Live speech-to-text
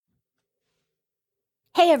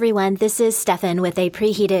Hey everyone, this is Stefan with a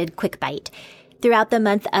preheated quick bite. Throughout the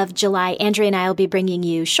month of July, Andrea and I will be bringing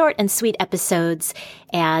you short and sweet episodes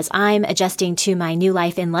as I'm adjusting to my new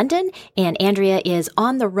life in London and Andrea is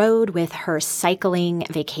on the road with her cycling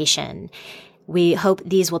vacation. We hope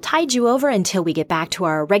these will tide you over until we get back to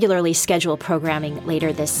our regularly scheduled programming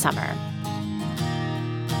later this summer.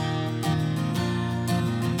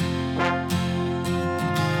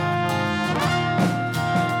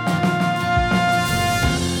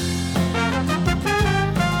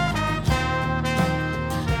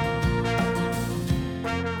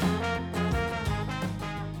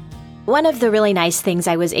 One of the really nice things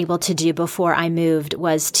I was able to do before I moved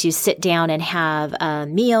was to sit down and have a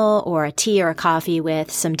meal or a tea or a coffee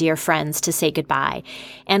with some dear friends to say goodbye.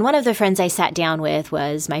 And one of the friends I sat down with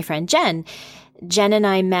was my friend Jen. Jen and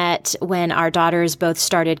I met when our daughters both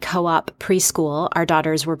started co-op preschool. Our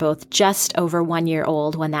daughters were both just over 1 year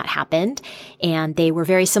old when that happened, and they were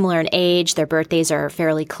very similar in age. Their birthdays are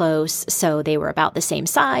fairly close, so they were about the same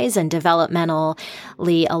size and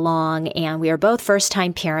developmentally along, and we are both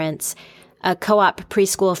first-time parents. A co-op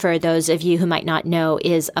preschool, for those of you who might not know,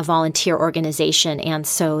 is a volunteer organization. And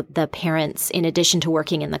so the parents, in addition to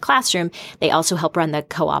working in the classroom, they also help run the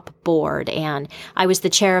co-op board. And I was the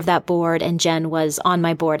chair of that board, and Jen was on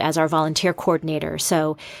my board as our volunteer coordinator.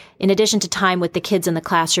 So in addition to time with the kids in the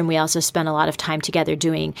classroom, we also spent a lot of time together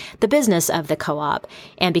doing the business of the co-op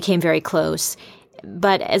and became very close.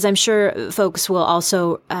 But as I'm sure folks will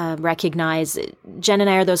also recognize, Jen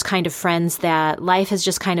and I are those kind of friends that life has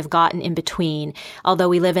just kind of gotten in between. Although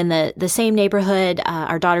we live in the same neighborhood,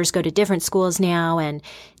 our daughters go to different schools now, and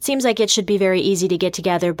it seems like it should be very easy to get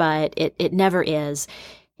together, but it never is.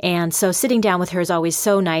 And so sitting down with her is always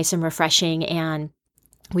so nice and refreshing, and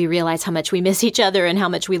we realize how much we miss each other and how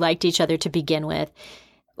much we liked each other to begin with.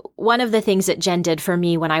 One of the things that Jen did for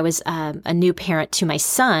me when I was a new parent to my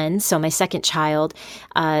son, so my second child,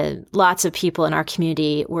 lots of people in our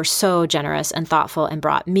community were so generous and thoughtful and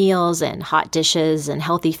brought meals and hot dishes and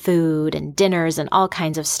healthy food and dinners and all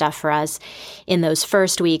kinds of stuff for us in those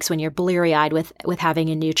first weeks when you're bleary-eyed with having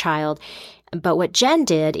a new child. But what Jen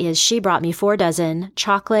did is she brought me 4 dozen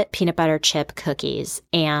chocolate peanut butter chip cookies,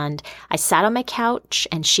 and I sat on my couch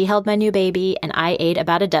and she held my new baby and I ate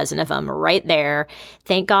about a dozen of them right there.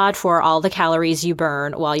 Thank God for all the calories you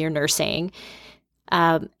burn while you're nursing.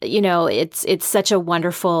 It's such a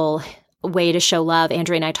wonderful way to show love.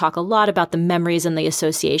 Andrea and I talk a lot about the memories and the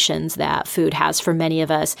associations that food has for many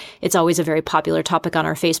of us. It's always a very popular topic on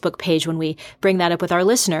our Facebook page when we bring that up with our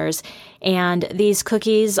listeners. And these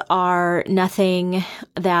cookies are nothing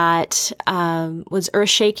that was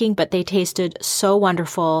earth-shaking, but they tasted so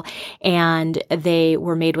wonderful, and they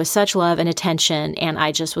were made with such love and attention, and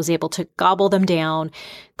I just was able to gobble them down.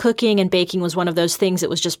 Cooking and baking was one of those things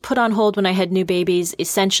that was just put on hold when I had new babies,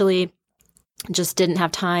 essentially. Just didn't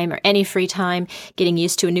have time or any free time, getting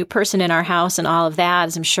used to a new person in our house and all of that,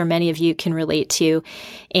 as I'm sure many of you can relate to.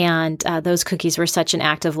 And those cookies were such an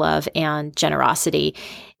act of love and generosity.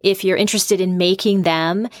 If you're interested in making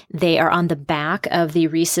them, they are on the back of the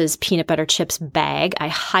Reese's Peanut Butter Chips bag. I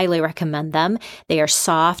highly recommend them. They are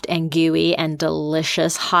soft and gooey and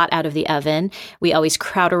delicious, hot out of the oven. We always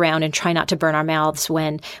crowd around and try not to burn our mouths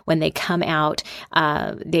when they come out.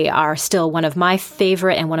 They are still one of my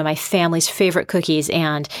favorite and one of my family's favorite cookies,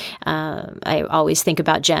 and I always think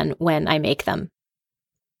about Jen when I make them.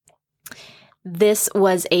 This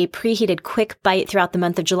was a preheated quick bite. Throughout the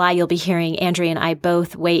month of July, you'll be hearing Andrea and I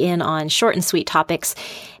both weigh in on short and sweet topics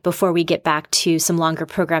before we get back to some longer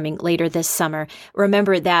programming later this summer.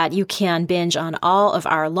 Remember that you can binge on all of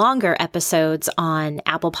our longer episodes on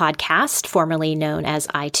Apple Podcast, formerly known as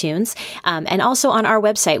iTunes, and also on our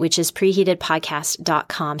website, which is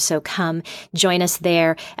preheatedpodcast.com. So come join us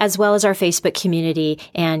there, as well as our Facebook community,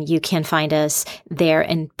 and you can find us there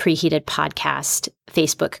in Preheated Podcast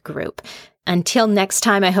Facebook group. Until next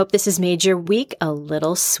time, I hope this has made your week a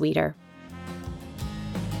little sweeter.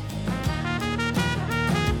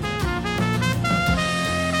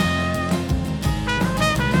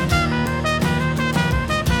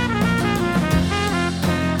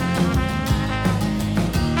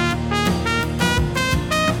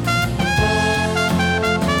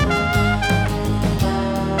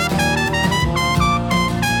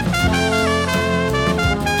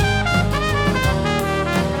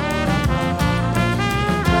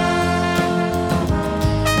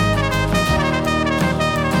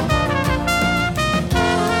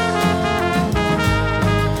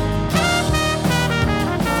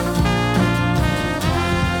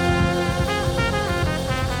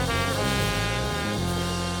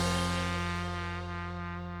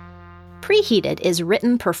 Heated is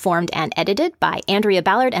written, performed, and edited by Andrea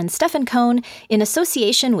Ballard and Stefan Cohn in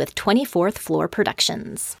association with 24th Floor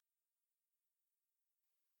Productions.